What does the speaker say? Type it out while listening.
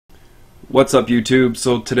What's up YouTube?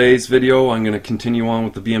 So today's video I'm going to continue on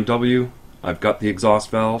with the BMW. I've got the exhaust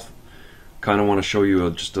valve. Kind of want to show you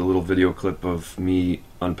just a little video clip of me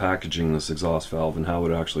unpackaging this exhaust valve and how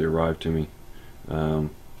it actually arrived to me.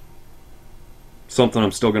 Something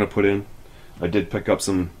I'm still going to put in. I did pick up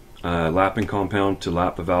some lapping compound to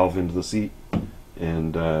lap the valve into the seat,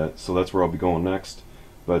 and so that's where I'll be going next.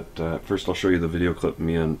 But first I'll show you the video clip of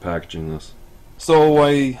me unpackaging this. So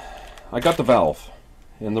I got the valve.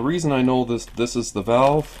 And the reason I know this is the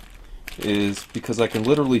valve is because I can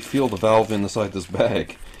literally feel the valve inside this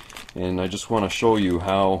bag. And I just want to show you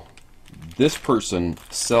how this person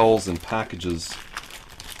sells and packages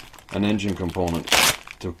an engine component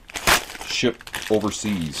to ship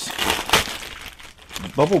overseas.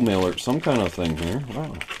 Bubble mailer, some kind of thing here.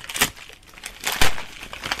 Wow.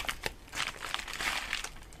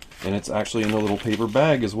 And it's actually in a little paper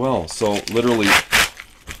bag as well. So literally,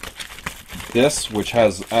 this, which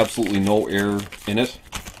has absolutely no air in it,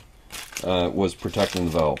 was protecting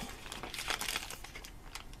the valve.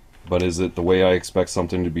 But is it the way I expect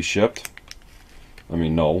something to be shipped? I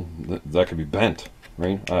mean, no. That could be bent,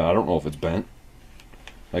 right? I don't know if it's bent.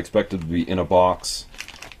 I expect it to be in a box,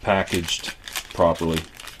 packaged properly.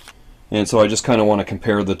 And so I just kind of want to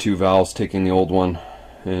compare the two valves, taking the old one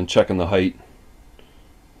and checking the height.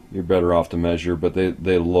 You're better off to measure, but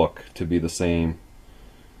they look to be the same.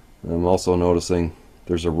 I'm also noticing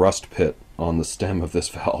there's a rust pit on the stem of this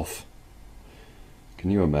valve.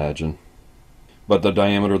 Can you imagine? But the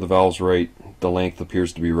diameter of the valve's right. The length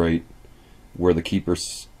appears to be right. Where the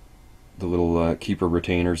keepers, the little keeper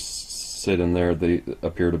retainers sit in there, they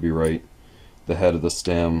appear to be right. The head of the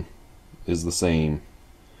stem is the same.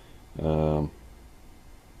 So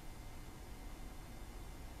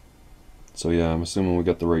yeah, I'm assuming we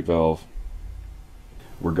got the right valve.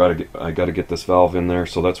 I gotta get this valve in there,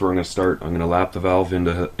 so that's where I'm gonna start. I'm gonna lap the valve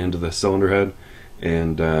into the cylinder head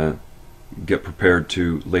and get prepared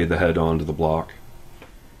to lay the head onto the block.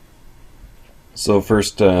 So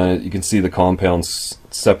first, you can see the compound's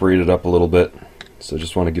separated up a little bit, so I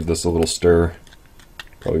just want to give this a little stir.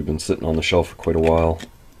 Probably been sitting on the shelf for quite a while.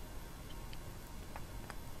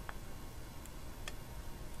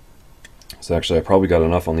 So actually, I probably got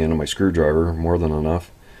enough on the end of my screwdriver, more than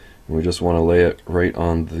enough. And we just want to lay it right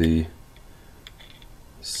on the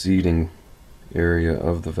seating area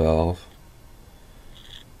of the valve.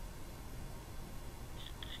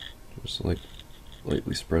 Just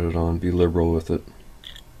lightly spread it on, be liberal with it.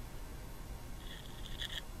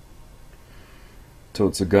 So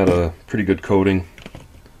it's got a pretty good coating.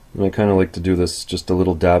 And I kind of like to do this, just a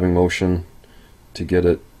little dabbing motion to get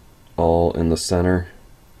it all in the center,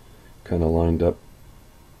 kind of lined up.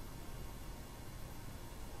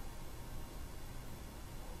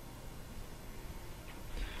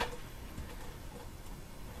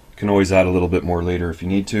 Can always add a little bit more later if you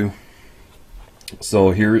need to.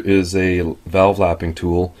 So here is a valve lapping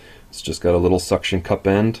tool. It's just got a little suction cup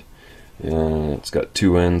end, and it's got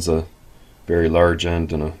two ends, a very large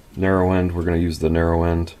end and a narrow end. We're going to use the narrow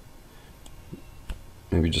end.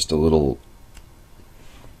 Maybe just a little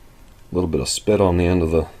bit of spit on the end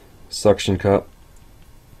of the suction cup,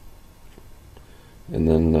 and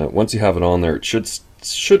then once you have it on there, it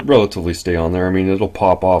should relatively stay on there. I mean, it'll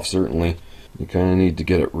pop off certainly. You kind of need to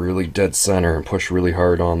get it really dead center and push really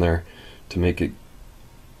hard on there to make it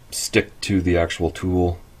stick to the actual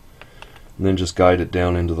tool, and then just guide it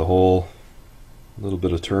down into the hole. A little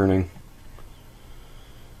bit of turning,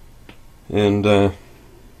 and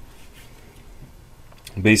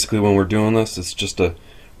basically when we're doing this, it's just a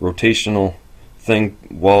rotational thing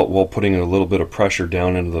while putting a little bit of pressure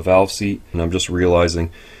down into the valve seat. And I'm just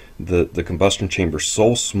realizing that the combustion chamber is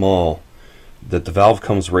so small that the valve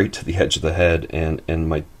comes right to the edge of the head, and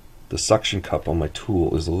the suction cup on my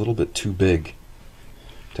tool is a little bit too big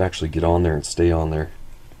to actually get on there and stay on there.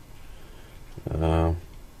 I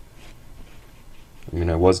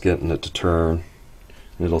mean, I was getting it to turn,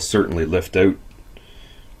 and it'll certainly lift out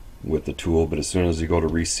with the tool, but as soon as you go to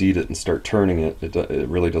reseat it and start turning it, it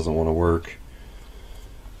really doesn't want to work.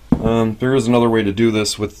 There is another way to do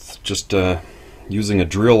this with just using a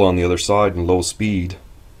drill on the other side and low speed.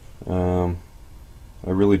 I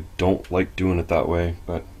really don't like doing it that way,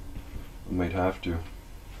 but I might have to.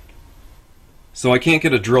 So I can't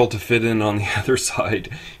get a drill to fit in on the other side,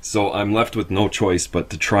 so I'm left with no choice but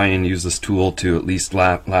to try and use this tool to at least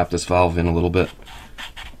lap this valve in a little bit.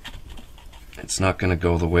 It's not going to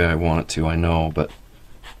go the way I want it to, I know, but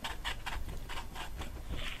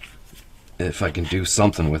if I can do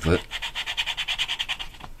something with it.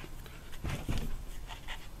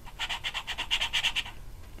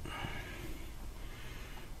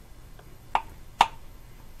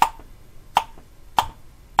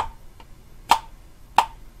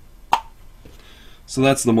 So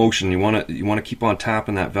that's the motion. You want to keep on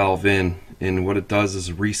tapping that valve in, and what it does is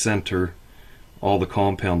recenter all the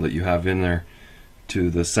compound that you have in there to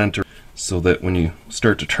the center, so that when you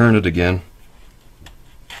start to turn it again,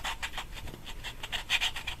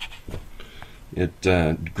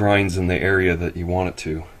 it grinds in the area that you want it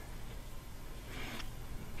to.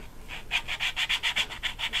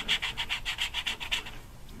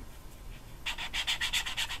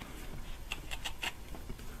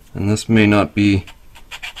 And this may not be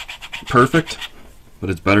perfect, but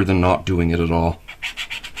it's better than not doing it at all.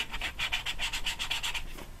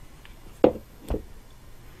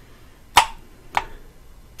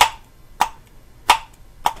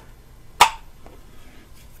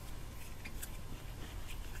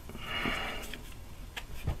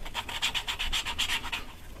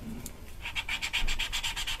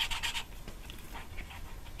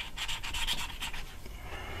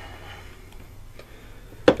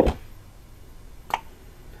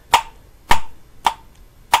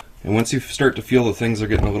 And once you start to feel the things are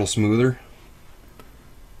getting a little smoother,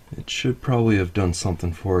 it should probably have done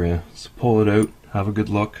something for you. So pull it out, have a good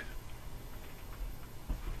look.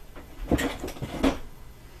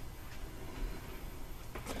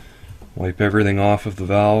 Wipe everything off of the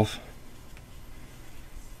valve.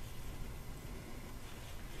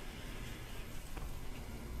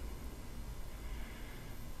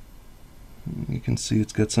 You can see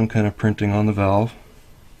it's got some kind of printing on the valve.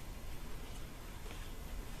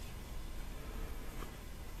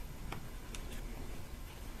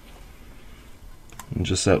 And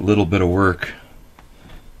just that little bit of work,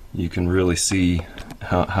 you can really see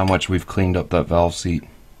how much we've cleaned up that valve seat.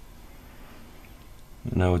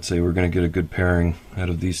 And I would say we're going to get a good pairing out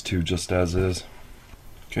of these two just as is.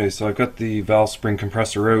 Okay, so I've got the valve spring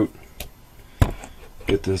compressor out.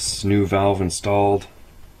 Get this new valve installed.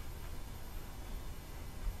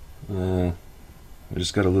 I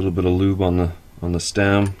just got a little bit of lube on the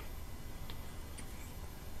stem.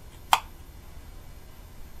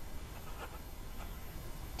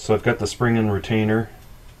 So I've got the spring and retainer.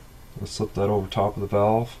 I'll slip that over top of the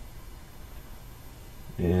valve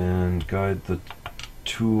and guide the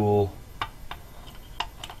tool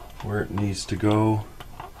where it needs to go.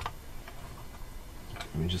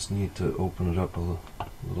 We just need to open it up a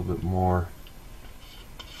little bit more.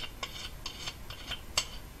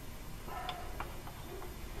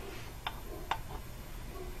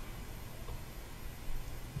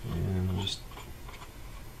 And just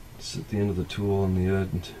sit the end of the tool on the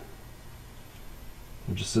end.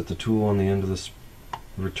 And just sit the tool on the end of this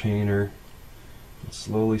retainer and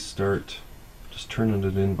slowly start just turning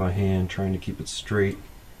it in by hand, trying to keep it straight.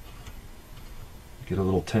 Get a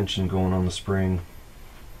little tension going on the spring.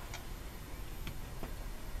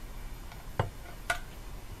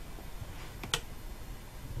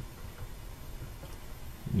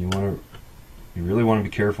 You really want to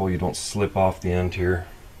be careful you don't slip off the end here.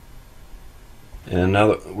 And now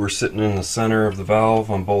that we're sitting in the center of the valve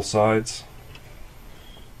on both sides,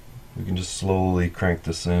 we can just slowly crank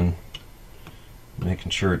this in, making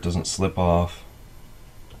sure it doesn't slip off.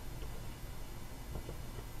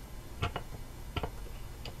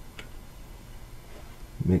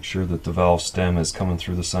 Make sure that the valve stem is coming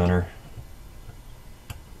through the center.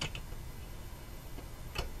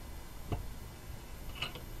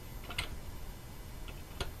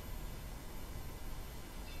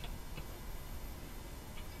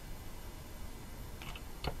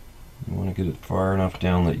 You want to get it far enough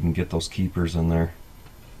down that you can get those keepers in there.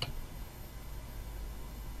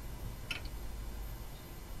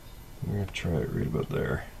 We're going to try it right about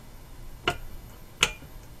there.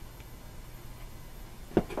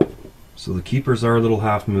 So the keepers are little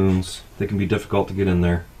half moons. They can be difficult to get in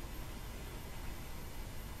there.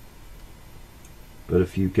 But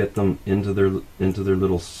if you get them into their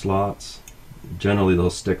little slots, generally they'll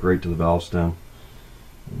stick right to the valve stem.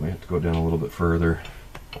 You might have to go down a little bit further.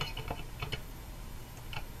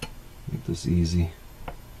 Make this easy.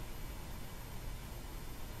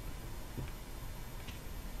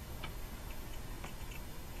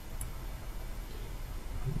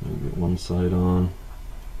 I'll get one side on.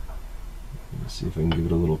 Let's see if I can give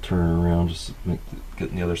it a little turn around, just to make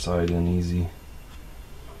getting the other side in easy.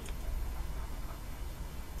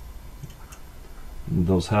 And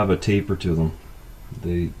those have a taper to them.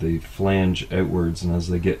 They flange outwards, and as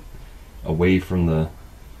they get away from the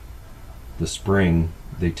spring,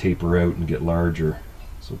 they taper out and get larger.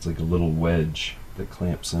 So it's like a little wedge that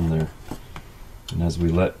clamps in there. And as we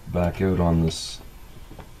let back out on this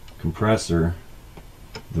compressor,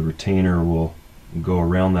 the retainer will go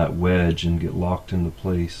around that wedge and get locked into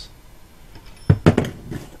place.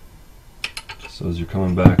 So as you're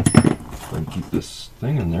coming back And keep this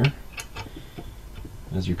thing in there.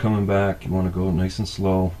 As you're coming back, you want to go nice and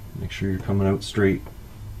slow. Make sure you're coming out straight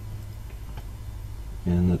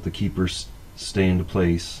and that the keepers stay into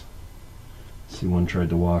place. See, one tried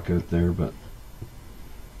to walk out there, but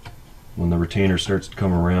when the retainer starts to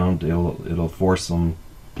come around, it'll force them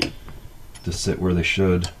to sit where they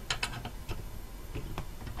should.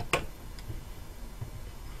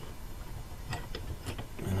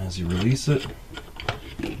 And as you release it,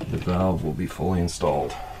 the valve will be fully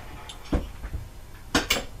installed.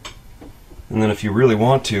 And then if you really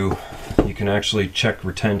want to, you can actually check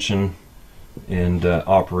retention and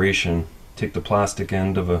operation. Take the plastic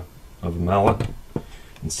end of a mallet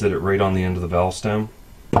and sit it right on the end of the valve stem,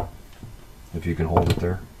 if you can hold it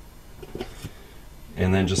there.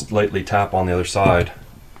 And then just lightly tap on the other side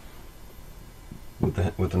with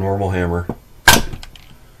the normal hammer.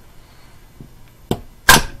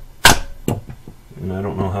 And I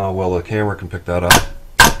don't know how well the camera can pick that up,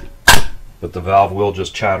 but the valve will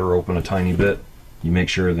just chatter open a tiny bit. You make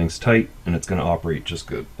sure everything's tight and it's going to operate just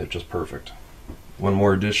good. It's just perfect. One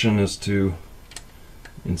more addition is to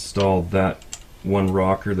install that one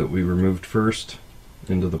rocker that we removed first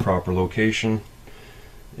into the proper location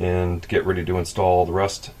and get ready to install the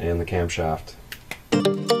rest and the camshaft.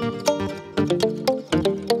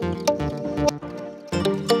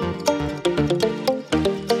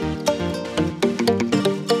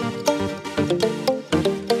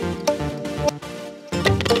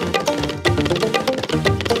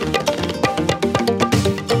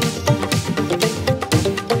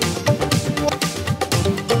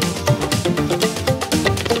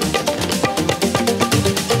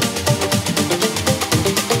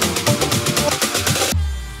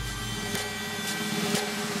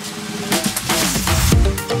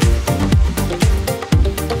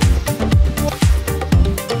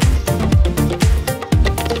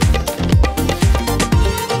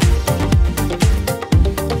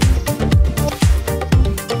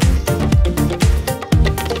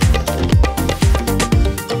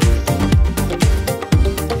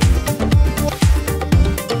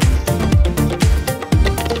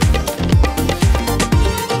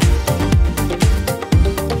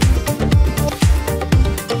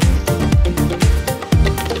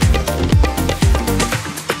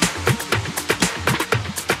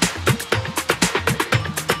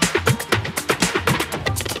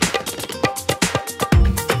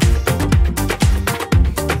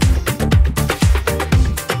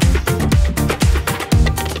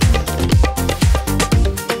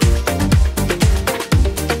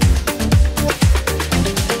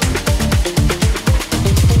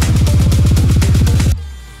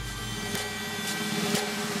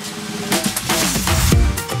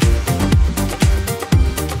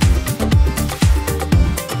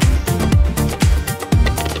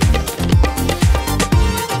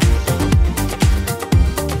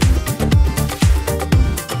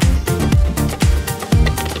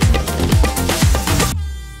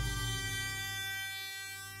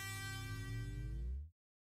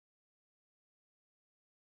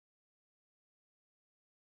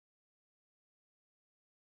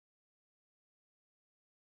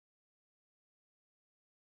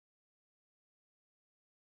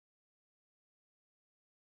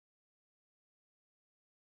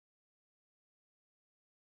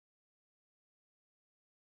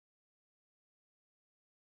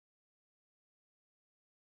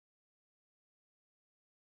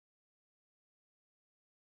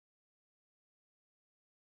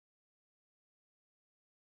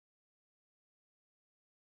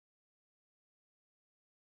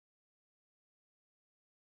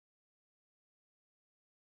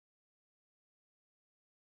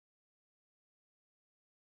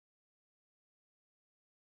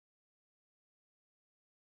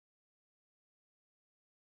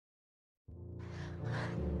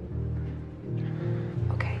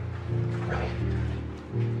 Okay. Really?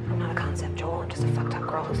 I'm not a concept, Joel. I'm just a fucked up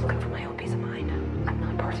girl who's looking for my own peace of mind. I'm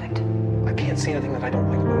not perfect. I can't see anything that I don't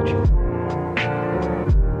like about you.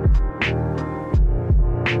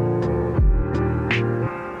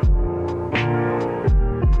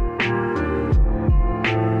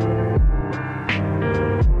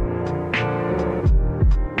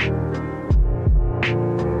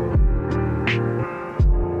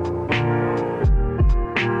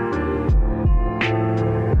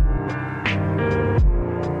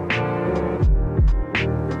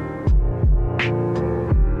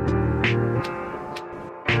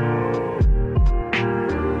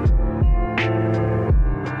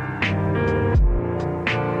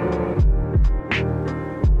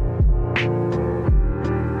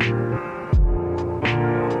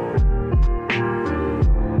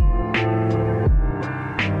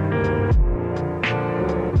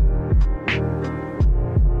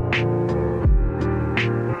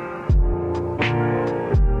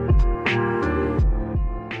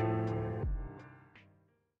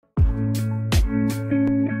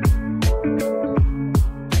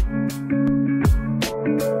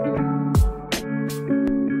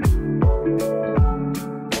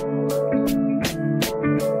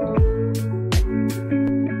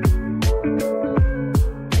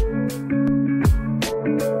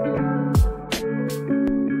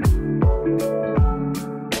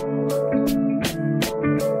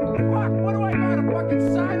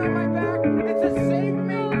 to save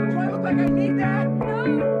me? Do I look like I need that?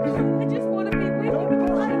 No, I just want to be with you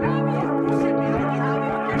because I love you. Bullshit, man. I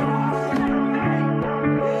can't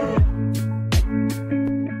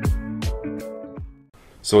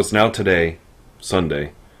bullshit. So it's now today,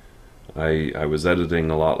 Sunday. I was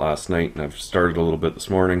editing a lot last night, and I've started a little bit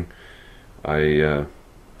this morning. I've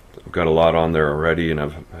got a lot on there already, and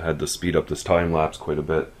I've had to speed up this time lapse quite a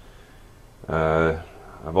bit.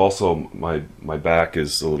 I've also, my back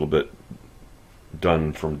is a little bit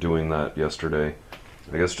done from doing that yesterday.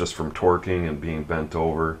 I guess just from torquing and being bent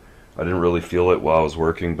over. I didn't really feel it while I was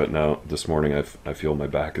working, but now this morning I feel my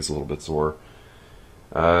back is a little bit sore.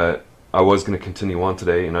 I was going to continue on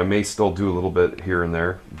today, and I may still do a little bit here and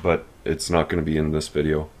there, but it's not going to be in this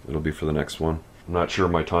video. It'll be for the next one. I'm not sure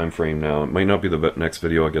my time frame now. It might not be the next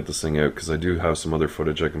video I get this thing out, because I do have some other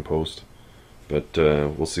footage I can post. But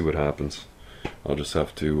we'll see what happens. I'll just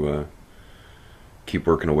have to keep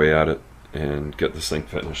working away at it and get this thing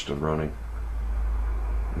finished and running.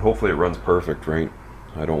 And hopefully it runs perfect, right?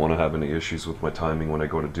 I don't want to have any issues with my timing when I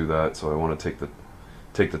go to do that, so I want to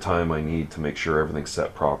take the time I need to make sure everything's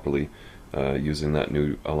set properly using that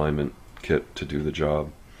new alignment kit to do the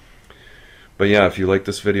job. But yeah, if you like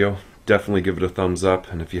this video, definitely give it a thumbs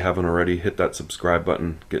up, and if you haven't already, hit that subscribe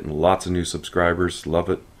button. Getting lots of new subscribers, love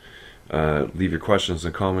it. Leave your questions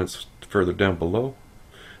and comments further down below,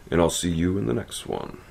 and I'll see you in the next one.